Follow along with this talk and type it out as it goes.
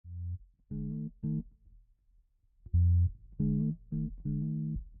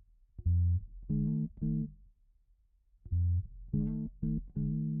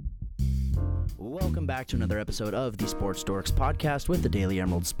back to another episode of the Sports Dorks podcast with the Daily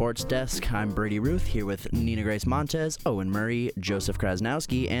Emerald Sports Desk. I'm Brady Ruth here with Nina Grace Montez, Owen Murray, Joseph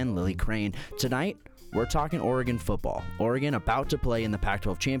Krasnowski, and Lily Crane. Tonight, we're talking Oregon football. Oregon about to play in the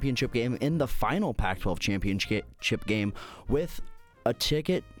Pac-12 championship game, in the final Pac-12 championship game, with a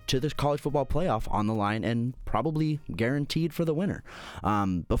ticket to the college football playoff on the line and probably guaranteed for the winner.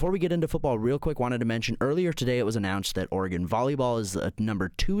 Before we get into football, real quick, wanted to mention earlier today it was announced that Oregon volleyball is a number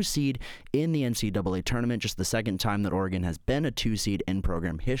 2 seed in the NCAA tournament, just the second time that Oregon has been a 2 seed in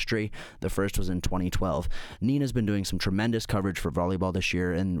program history. The first was in 2012. Nina's been doing some tremendous coverage for volleyball this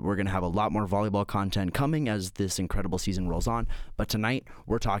year, and we're going to have a lot more volleyball content coming as this incredible season rolls on. But tonight,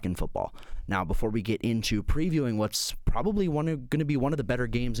 we're talking football. Now, before we get into previewing what's probably going to be one of the better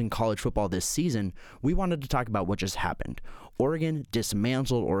games in college football this season, we wanted to talk about what just happened. Oregon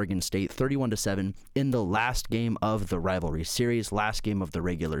dismantled Oregon State 31-7 in the last game of the rivalry series, last game of the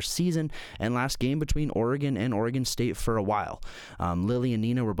regular season, and last game between Oregon and Oregon State for a while. Lily and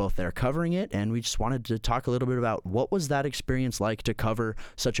Nina were both there covering it, and we just wanted to talk a little bit about what was that experience like to cover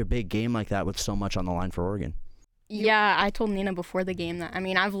such a big game like that with so much on the line for Oregon. Yeah, I told Nina before the game that,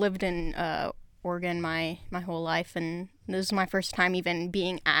 I've lived in Oregon my whole life, and this is my first time even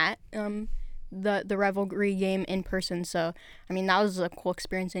being at the rivalry game in person. So, that was a cool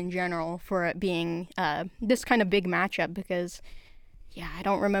experience in general for it being this kind of big matchup because, I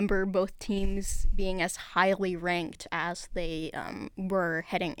don't remember both teams being as highly ranked as they were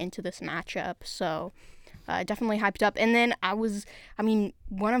heading into this matchup. So, definitely hyped up. And then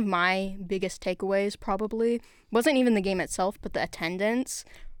one of my biggest takeaways probably wasn't even the game itself, but the attendance.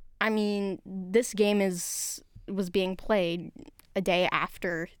 This game was being played a day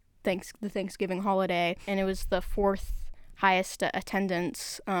after the Thanksgiving holiday, and it was the 4th highest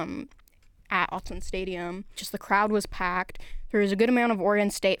attendance at Autzen Stadium. Just the crowd was packed. There was a good amount of Oregon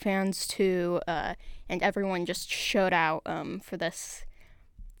State fans too, and everyone just showed out for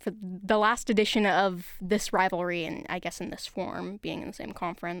the last edition of this rivalry, and I guess in this form, being in the same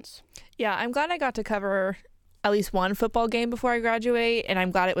conference. Yeah, I'm glad I got to cover at least one football game before I graduate, and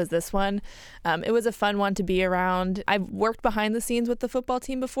I'm glad it was this one. It was a fun one to be around. I've worked behind the scenes with the football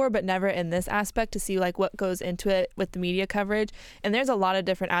team before, but never in this aspect to see what goes into it with the media coverage. And there's a lot of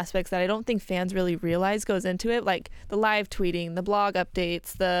different aspects that I don't think fans really realize goes into it, like the live tweeting, the blog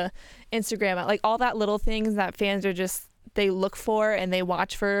updates, the Instagram, all that little things that fans are just they look for and they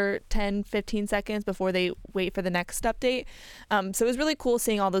watch for 10, 15 seconds before they wait for the next update. So it was really cool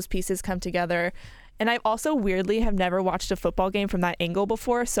seeing all those pieces come together. And I also weirdly have never watched a football game from that angle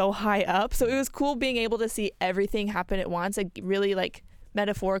before, so high up. So it was cool being able to see everything happen at once, really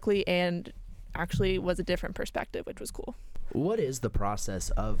metaphorically, and actually was a different perspective, which was cool. What is the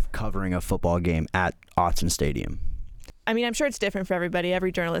process of covering a football game at Autzen Stadium? I'm sure it's different for everybody.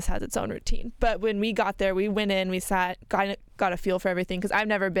 Every journalist has its own routine. But when we got there, we went in, we sat, got a feel for everything, because I've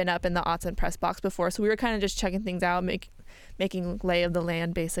never been up in the Autzen press box before. So we were kind of just checking things out, making lay of the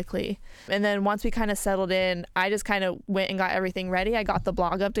land, basically. And then once we kind of settled in, I just kind of went and got everything ready. I got the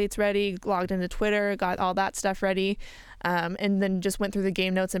blog updates ready, logged into Twitter, got all that stuff ready, and then just went through the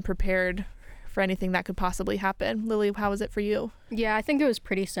game notes and prepared for anything that could possibly happen. Lily, how was it for you? Yeah, I think it was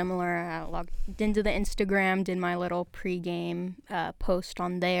pretty similar. I logged into the Instagram, did my little pregame post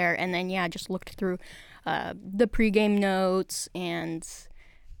on there, and then, just looked through the pregame notes and,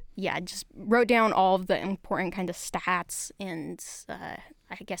 just wrote down all of the important kind of stats and,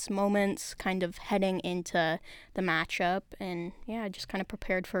 I guess, moments kind of heading into the matchup, and, just kind of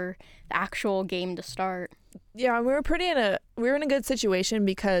prepared for the actual game to start. Yeah, we were in a good situation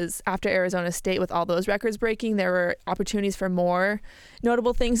because after Arizona State, with all those records breaking, there were opportunities for more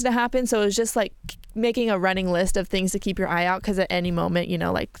notable things to happen. So it was just making a running list of things to keep your eye out, because at any moment,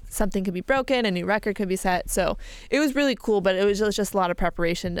 something could be broken, a new record could be set. So it was really cool, but it was just a lot of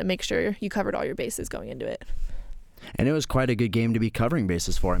preparation to make sure you covered all your bases going into it. And it was quite a good game to be covering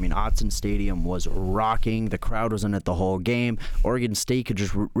bases for. Autzen Stadium was rocking. The crowd was in it the whole game. Oregon State could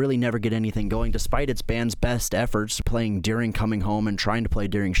just really never get anything going, despite its band's best efforts playing during coming home and trying to play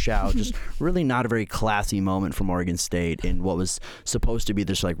during shout. Just really not a very classy moment from Oregon State in what was supposed to be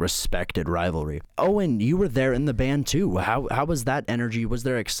this respected rivalry. Owen, you were there in the band too. How was that energy? Was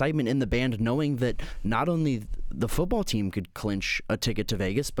there excitement in the band knowing that not only the football team could clinch a ticket to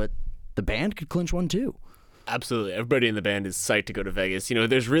Vegas, but the band could clinch one too? Absolutely. Everybody in the band is psyched to go to Vegas.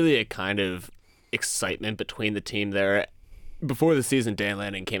 There's really a kind of excitement between the team there. Before the season, Dan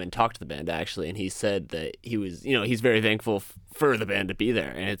Lanning came and talked to the band, actually, and he said that he was, he's very thankful for the band to be there.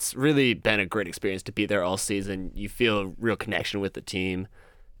 And it's really been a great experience to be there all season. You feel a real connection with the team.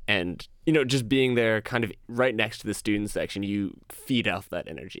 And, just being there kind of right next to the student section, you feed off that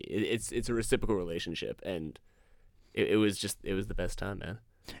energy. It's a reciprocal relationship, and it was the best time, man.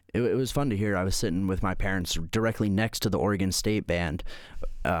 It was fun to hear. I was sitting with my parents directly next to the Oregon State band,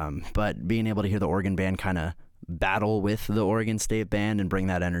 but being able to hear the Oregon band kind of battle with the Oregon State band and bring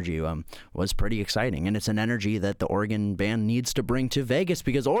that energy was pretty exciting. And it's an energy that the Oregon band needs to bring to Vegas,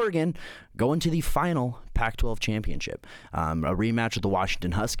 because Oregon going to the final Pac-12 championship, a rematch with the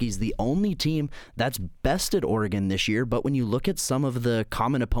Washington Huskies, the only team that's bested Oregon this year. But when you look at some of the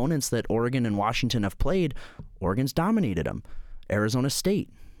common opponents that Oregon and Washington have played, Oregon's dominated them. Arizona State,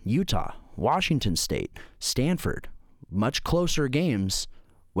 Utah, Washington State, Stanford, much closer games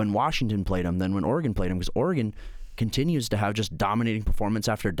when Washington played them than when Oregon played them, because Oregon continues to have just dominating performance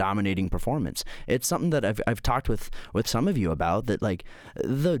after dominating performance. It's something that I've talked with some of you about, that like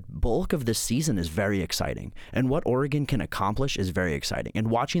the bulk of this season is very exciting, and what Oregon can accomplish is very exciting,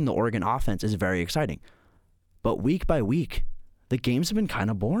 and watching the Oregon offense is very exciting. But week by week, the games have been kind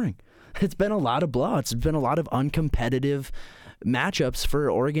of boring. It's been a lot of blowouts. It's been a lot of uncompetitive matchups for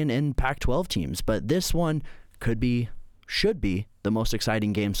Oregon and Pac-12 teams, but this one should be the most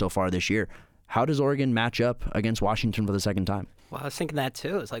exciting game so far this year. How does Oregon match up against Washington for the second time? Well, I was thinking that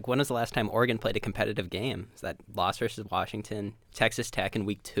too. It's like, when was the last time Oregon played a competitive game? Is that loss versus Washington, Texas Tech in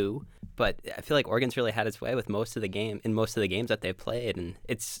week 2? But I feel like Oregon's really had its way with most of the games that they've played, and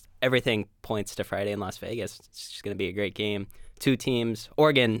everything points to Friday in Las Vegas. It's just going to be a great game. Two teams,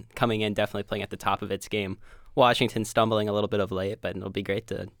 Oregon coming in definitely playing at the top of its game. Washington stumbling a little bit of late, but it'll be great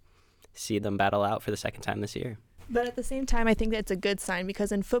to see them battle out for the second time this year. But at the same time, I think that's a good sign,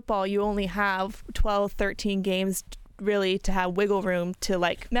 because in football, you only have 12, 13 games really to have wiggle room to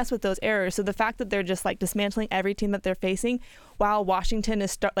like mess with those errors. So the fact that they're just like dismantling every team that they're facing, while Washington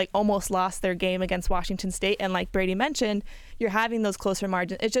is almost lost their game against Washington State, and like Brady mentioned, you're having those closer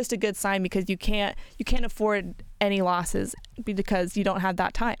margins. It's just a good sign, because you can't afford any losses because you don't have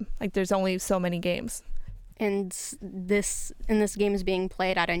that time. Like, there's only so many games. And this game is being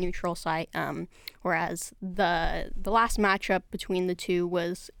played at a neutral site, whereas the last matchup between the two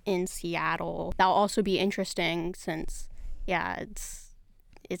was in Seattle. That'll also be interesting, since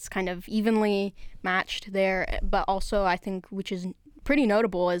it's kind of evenly matched there. But also, I think, which is pretty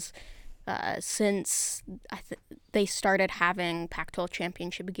notable, is since they started having Pac-12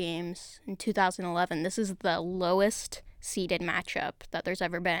 championship games in 2011, this is the lowest seeded matchup that there's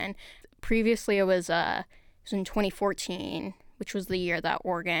ever been. Previously, it was in 2014, which was the year that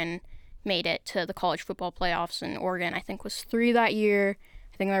Oregon made it to the college football playoffs, and Oregon, I think, was 3 that year.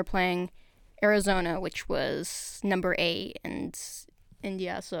 I think they were playing Arizona, which was number 8, and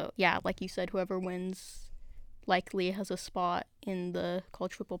India. So, yeah, like you said, whoever wins likely has a spot in the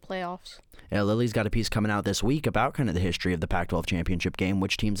college football playoffs. Yeah, Lily's got a piece coming out this week about kind of the history of the Pac-12 championship game,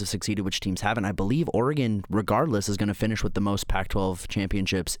 which teams have succeeded, which teams haven't. I believe Oregon, regardless, is going to finish with the most Pac-12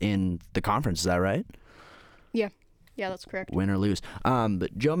 championships in the conference. Is that right? Yeah, that's correct. Win or lose.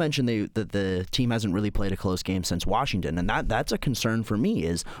 But Joe mentioned that the team hasn't really played a close game since Washington, and that's a concern for me,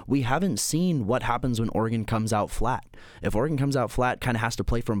 is we haven't seen what happens when Oregon comes out flat. If Oregon comes out flat, kind of has to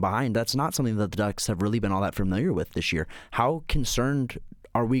play from behind, that's not something that the Ducks have really been all that familiar with this year. How concerned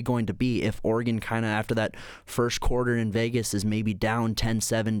are we going to be if Oregon kind of, after that first quarter in Vegas, is maybe down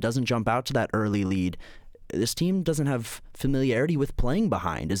 10-7, doesn't jump out to that early lead? This team doesn't have familiarity with playing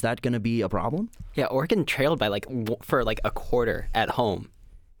behind. Is that going to be a problem? Yeah, Oregon trailed by for a quarter at home.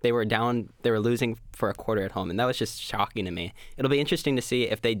 They were losing for a quarter at home, and that was just shocking to me. It'll be interesting to see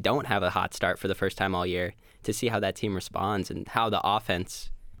if they don't have a hot start for the first time all year, to see how that team responds and how the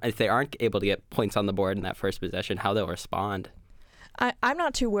offense, if they aren't able to get points on the board in that first possession, how they'll respond. I'm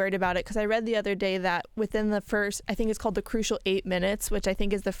not too worried about it, because I read the other day that within the first, I think it's called the crucial 8 minutes, which I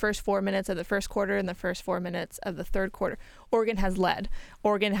think is the first 4 minutes of the first quarter and the first 4 minutes of the third quarter, Oregon has led.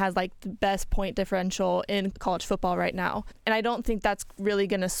 Oregon has the best point differential in college football right now. And I don't think that's really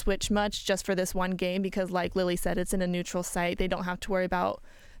going to switch much just for this one game, because like Lily said, it's in a neutral site. They don't have to worry about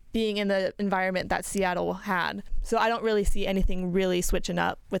being in the environment that Seattle had. So I don't really see anything really switching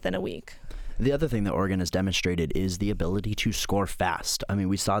up within a week. The other thing that Oregon has demonstrated is the ability to score fast. I mean,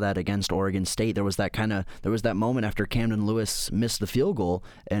 we saw that against Oregon State. There was that moment after Camden Lewis missed the field goal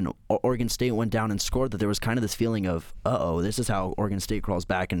and Oregon State went down and scored, that there was kind of this feeling of, this is how Oregon State crawls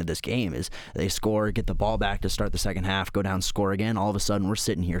back into this game, is they score, get the ball back to start the second half, go down, score again. All of a sudden, we're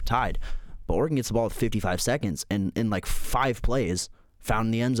sitting here tied. But Oregon gets the ball with 55 seconds, and in 5 plays,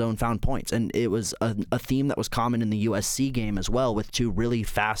 found the end zone, found points. And it was a theme that was common in the USC game as well, with 2 really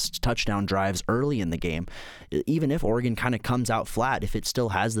fast touchdown drives early in the game. Even if Oregon kind of comes out flat, if it still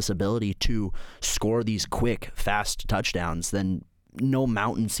has this ability to score these quick, fast touchdowns, then no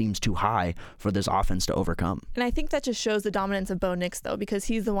mountain seems too high for this offense to overcome. And I think that just shows the dominance of Bo Nix, though, because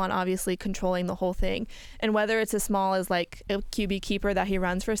he's the one obviously controlling the whole thing. And whether it's as small as like a QB keeper that he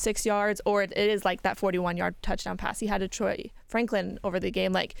runs for 6 yards, or it is like that 41-yard touchdown pass he had to Troy Franklin over the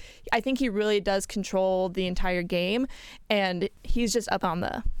game, like I think he really does control the entire game, and he's just up on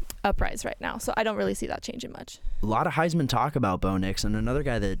the uprise right now. So I don't really see that changing much. A lot of Heisman talk about Bo Nix, and another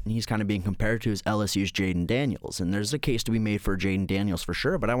guy that he's kind of being compared to is LSU's Jaden Daniels. And there's a case to be made for Jaden Daniels for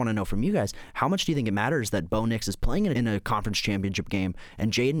sure, but I want to know from you guys, how much do you think it matters that Bo Nix is playing in a conference championship game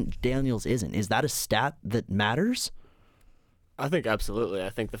and Jaden Daniels isn't? Is that a stat that matters? I think absolutely.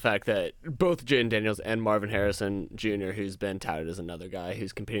 I think the fact that both Jaden Daniels and Marvin Harrison Jr., who's been touted as another guy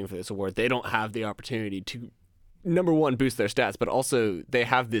who's competing for this award, they don't have the opportunity to, number one, boost their stats, but also they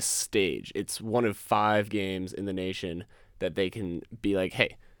have this stage. It's one of 5 games in the nation that they can be like,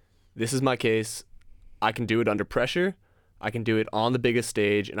 hey, this is my case. I can do it under pressure. I can do it on the biggest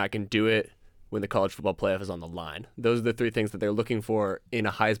stage, and I can do it when the college football playoff is on the line. Those are the 3 things that they're looking for in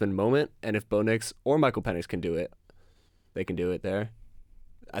a Heisman moment, and if Bo Nix or Michael Penix can do it, they can do it there.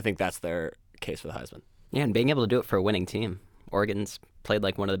 I think that's their case for the Heisman. Yeah, and being able to do it for a winning team. Oregon's played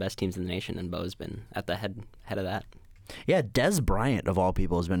like one of the best teams in the nation, and Bo's been at the head of that. Yeah, Des Bryant, of all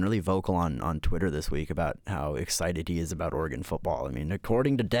people, has been really vocal on Twitter this week about how excited he is about Oregon football. I mean,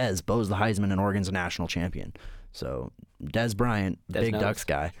 according to Des, Bo's the Heisman and Oregon's a national champion. So, Des Bryant, Big Ducks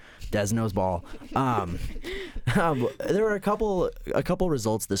guy. Des knows ball. There were a couple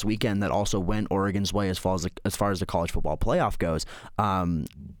results this weekend that also went Oregon's way as far as the college football playoff goes.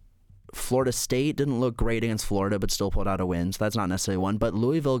 Florida State didn't look great against Florida, but still pulled out a win, so that's not necessarily one. But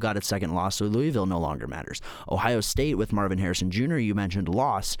Louisville got its second loss, so Louisville no longer matters. Ohio State with Marvin Harrison Jr., you mentioned,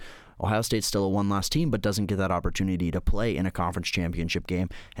 lost. Ohio State's still a one-loss team, but doesn't get that opportunity to play in a conference championship game.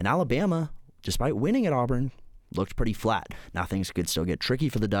 And Alabama, despite winning at Auburn, looked pretty flat. Now things could still get tricky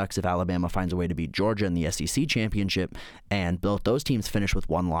for the Ducks if Alabama finds a way to beat Georgia in the SEC championship, and both those teams finish with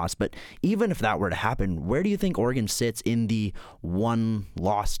 1 loss. But even if that were to happen, where do you think Oregon sits in the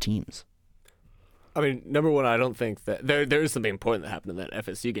 1-loss teams? I mean, number one, I don't think that there is something important that happened in that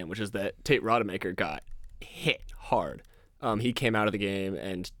FSU game, which is that Tate Rodemaker got hit hard. He came out of the game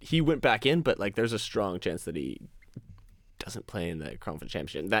and he went back in, but like there's a strong chance that he doesn't play in the conference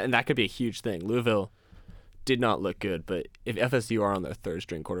championship. That could be a huge thing. Louisville did not look good, but if FSU are on their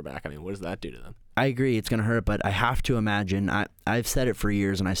 3rd-string quarterback, I mean, what does that do to them? I agree, it's going to hurt, but I have to imagine, I've said it for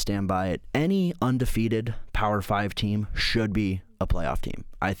years and I stand by it, any undefeated Power 5 team should be a playoff team.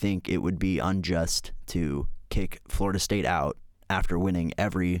 I think it would be unjust to kick Florida State out after winning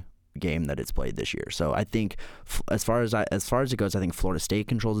every game that it's played this year. So I think as far as it goes, I think Florida State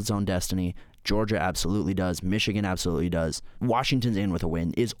controls its own destiny. Georgia absolutely does. Michigan absolutely does. Washington's in with a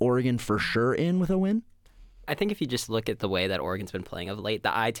win. Is Oregon for sure in with a win? I think if you just look at the way that Oregon's been playing of late,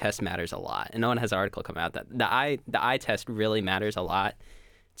 the eye test matters a lot. And no one has an article come out that the eye test really matters a lot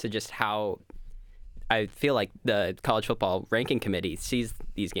to just how I feel like the college football ranking committee sees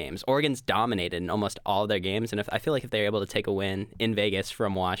these games. Oregon's dominated in almost all of their games, and I feel like if they're able to take a win in Vegas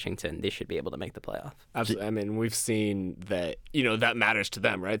from Washington, they should be able to make the playoff. Absolutely. I mean, we've seen that, that matters to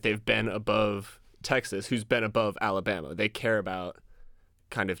them, right? They've been above Texas, who's been above Alabama. They care about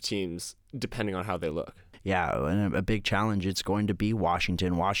kind of teams depending on how they look. Yeah, and a big challenge, it's going to be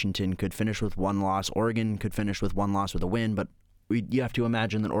Washington. Washington could finish with 1 loss. Oregon could finish with 1 loss with a win, but you have to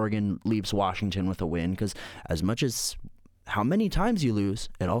imagine that Oregon leaves Washington with a win, because as much as how many times you lose,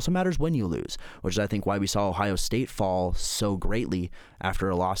 it also matters when you lose, which is, I think, why we saw Ohio State fall so greatly after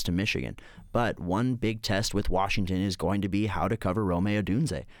a loss to Michigan. But one big test with Washington is going to be how to cover Rome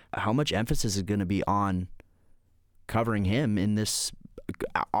Odunze. How much emphasis is going to be on covering him in this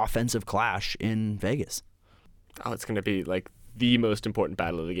offensive clash in Vegas? Oh, it's going to be like the most important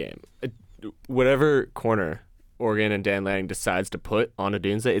battle of the game. Whatever corner Oregon and Dan Lanning decides to put on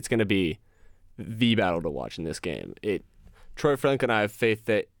Odunze, it's going to be the battle to watch in this game. Troy Franklin and I have faith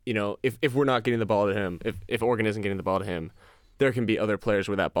that, if we're not getting the ball to him, if Oregon isn't getting the ball to him, there can be other players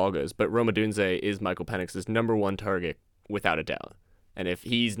where that ball goes. But Rome Odunze is Michael Penix's number 1 target without a doubt. And if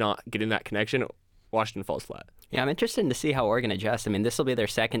he's not getting that connection, Washington falls flat. Yeah, I'm interested to see how Oregon adjusts. I mean, this will be their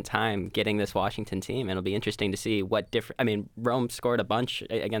 2nd time getting this Washington team, and it'll be interesting to see what different. I mean, Rome scored a bunch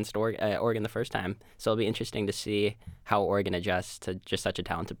against Oregon the first time, so it'll be interesting to see how Oregon adjusts to just such a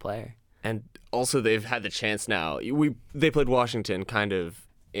talented player. And also, they've had the chance now. They played Washington kind of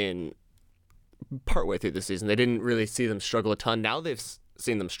in partway through the season. They didn't really see them struggle a ton. Now they've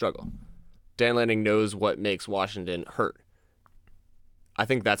seen them struggle. Dan Lanning knows what makes Washington hurt. I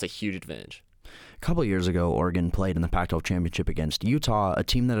think that's a huge advantage. A couple years ago, Oregon played in the Pac-12 championship against Utah, a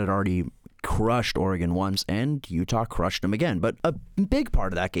team that had already crushed Oregon once, and Utah crushed them again. But a big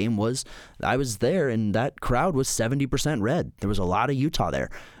part of that game was I was there, and that crowd was 70% red. There was a lot of Utah there.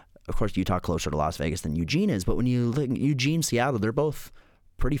 Of course, Utah closer to Las Vegas than Eugene is, but when you look at Eugene, Seattle, they're both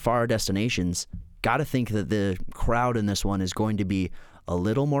pretty far destinations. Got to think that the crowd in this one is going to be a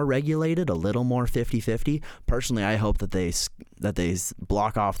little more regulated, a little more 50-50. Personally, I hope that they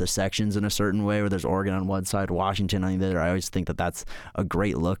block off the sections in a certain way where there's Oregon on one side, Washington on the other. I always think that that's a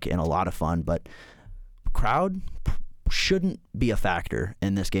great look and a lot of fun, but crowd shouldn't be a factor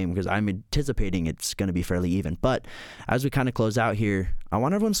in this game because I'm anticipating it's going to be fairly even. But as we kind of close out here, I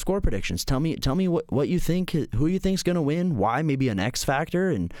want everyone's score predictions. Tell me what you think, who you think's going to win, why, maybe an X factor,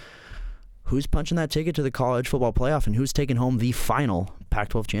 and who's punching that ticket to the college football playoff, and who's taking home the final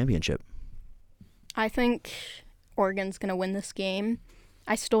Pac-12 championship? I think Oregon's going to win this game.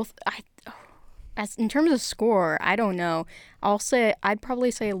 As in terms of score, I don't know. I'd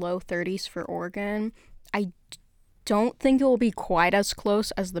probably say low 30s for Oregon. I don't think it will be quite as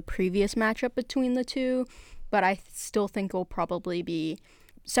close as the previous matchup between the two, but I still think it will probably be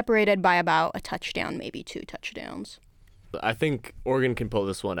separated by about a touchdown, maybe 2 touchdowns. I think Oregon can pull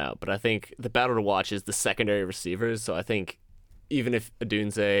this one out, but I think the battle to watch is the secondary receivers. So I think even if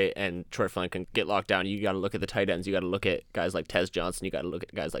Odunze and Troy Franklin can get locked down, you got to look at the tight ends. You got to look at guys like Tez Johnson. You got to look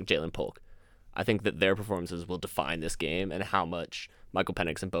at guys like Jalen Polk. I think that their performances will define this game and how much Michael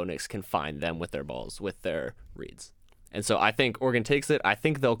Penix and Bo Nix can find them with their balls, with their reads. And so I think Oregon takes it. I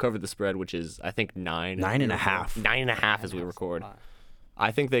think they'll cover the spread, which is, I think, 9.5. 9.5 as we record.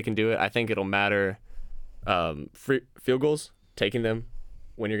 I think they can do it. I think it'll matter. Free field goals, taking them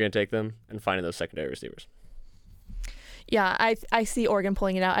when you're going to take them, and finding those secondary receivers. Yeah, I see Oregon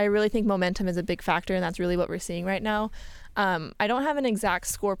pulling it out. I really think momentum is a big factor, and that's really what we're seeing right now. I don't have an exact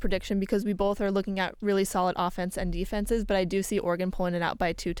score prediction because we both are looking at really solid offense and defenses, but I do see Oregon pulling it out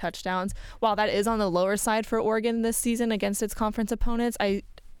by 2 touchdowns. While that is on the lower side for Oregon this season against its conference opponents, I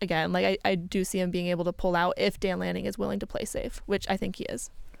do see him being able to pull out if Dan Lanning is willing to play safe, which I think he is.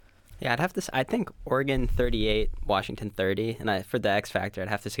 Yeah, I think Oregon 38, Washington 30, and for the X factor, I'd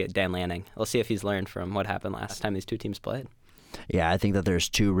have to say Dan Lanning. We'll see if he's learned from what happened last time these two teams played. Yeah, I think that there's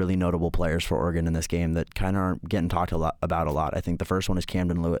 2 really notable players for Oregon in this game that kind of aren't getting talked about a lot. I think the first one is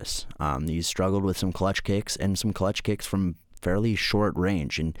Camden Lewis. He's struggled with some clutch kicks from fairly short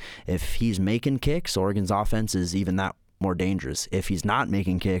range, and if he's making kicks, Oregon's offense is even that more dangerous. If he's not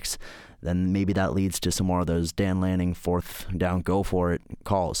making kicks, then maybe that leads to some more of those Dan Lanning 4th down, go for it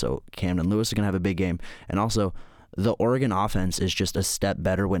calls. So Camden Lewis is going to have a big game. And also, the Oregon offense is just a step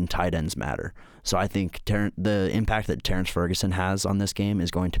better when tight ends matter. So I think the impact that Terrence Ferguson has on this game is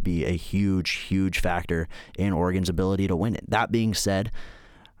going to be a huge, huge factor in Oregon's ability to win it. That being said,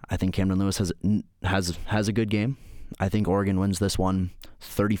 I think Camden Lewis has a good game. I think Oregon wins this one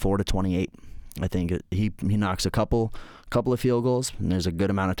 34-28. I think he knocks a couple of field goals, and there's a good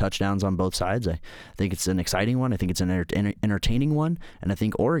amount of touchdowns on both sides. I think it's an exciting one. I think it's an entertaining one, and I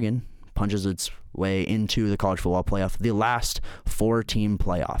think Oregon punches its way into the college football playoff, the last 4-team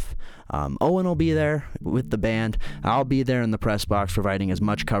playoff. Owen will be there with the band. I'll be there in the press box providing as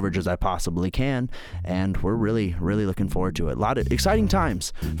much coverage as I possibly can, and we're really, really looking forward to it. A lot of exciting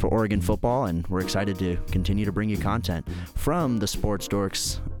times for Oregon football, and we're excited to continue to bring you content from the Sports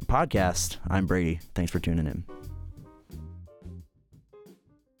Dorks podcast. I'm Brady. Thanks for tuning in.